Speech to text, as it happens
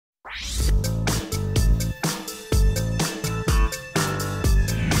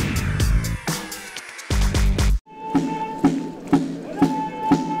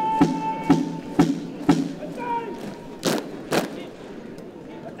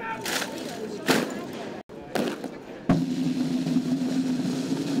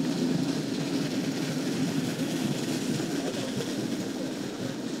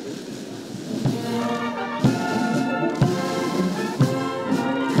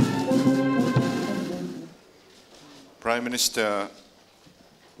Prime Minister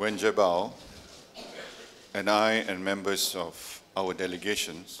Wen Jiabao and I and members of our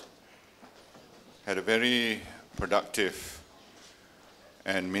delegations had a very productive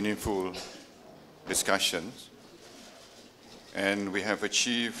and meaningful discussions, and we have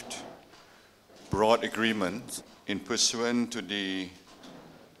achieved broad agreement in pursuant to the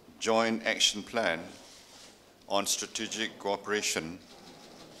Joint Action Plan on Strategic Cooperation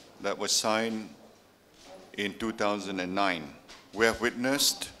that was signed in 2009. We have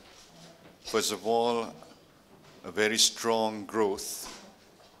witnessed, first of all, a very strong growth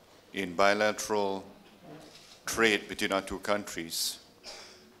in bilateral trade between our two countries,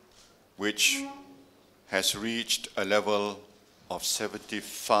 which has reached a level of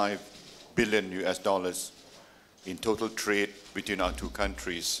 75 billion US dollars in total trade between our two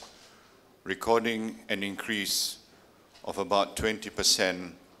countries, recording an increase of about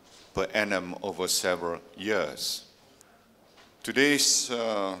 20% per annum over several years. Today's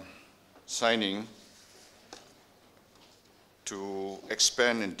signing to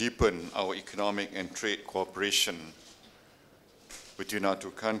expand and deepen our economic and trade cooperation between our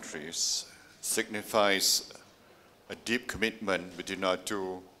two countries signifies a deep commitment between our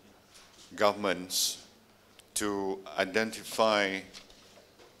two governments to identify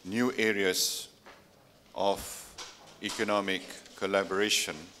new areas of economic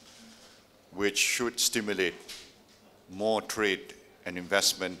collaboration which should stimulate more trade and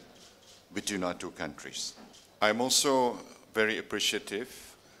investment between our two countries. I'm also very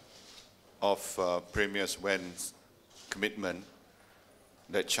appreciative of Premier Wen's commitment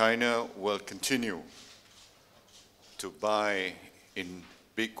that China will continue to buy in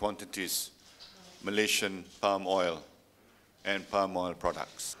big quantities Malaysian palm oil and palm oil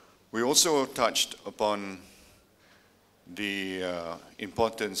products. We also touched upon the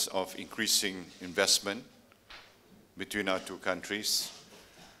importance of increasing investment between our two countries,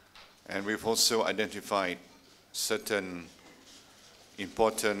 and we've also identified certain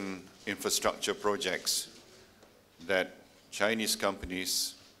important infrastructure projects that Chinese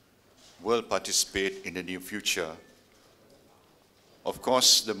companies will participate in the near future. Of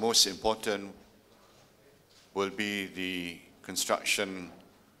course, the most important will be the construction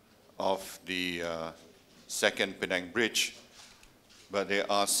of the second Penang Bridge, but there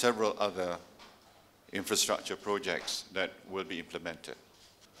are several other infrastructure projects that will be implemented.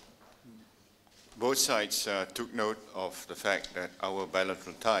 Both sides took note of the fact that our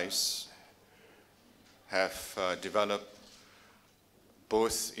bilateral ties have developed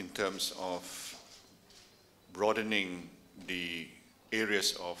both in terms of broadening the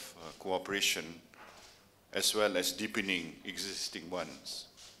areas of cooperation as well as deepening existing ones.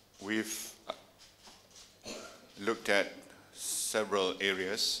 We've looked at several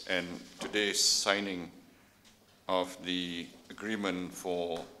areas, and today's signing of the agreement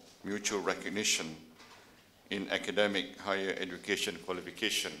for mutual recognition in academic higher education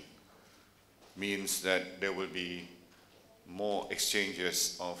qualification means that there will be more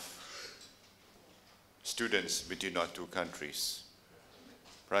exchanges of students between our two countries.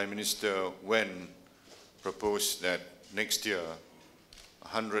 Prime Minister Wen proposed that next year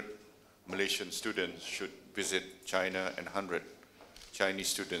 100 Malaysian students should visit China and 100 Chinese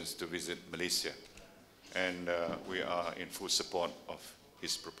students to visit Malaysia. And we are in full support of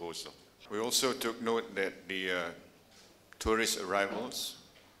his proposal. We also took note that the tourist arrivals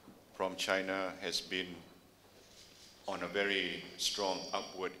from China has been on a very strong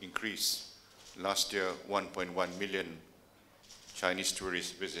upward increase. Last year, 1.1 million Chinese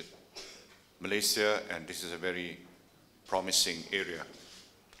tourists visit Malaysia, and this is a very promising area.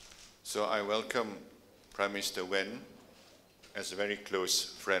 So I welcome Prime Minister Wen as a very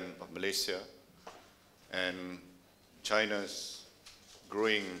close friend of Malaysia, and China's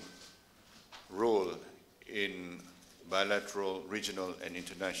growing role in bilateral, regional and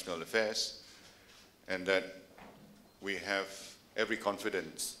international affairs, and that we have every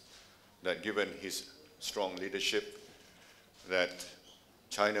confidence that given his strong leadership that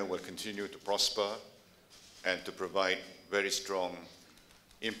China will continue to prosper and to provide very strong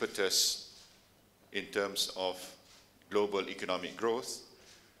impetus in terms of global economic growth,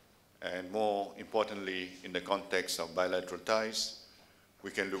 and more importantly, in the context of bilateral ties, we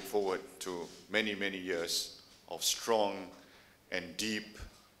can look forward to many, many years of strong and deep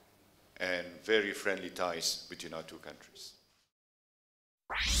and very friendly ties between our two countries.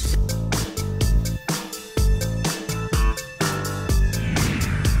 you.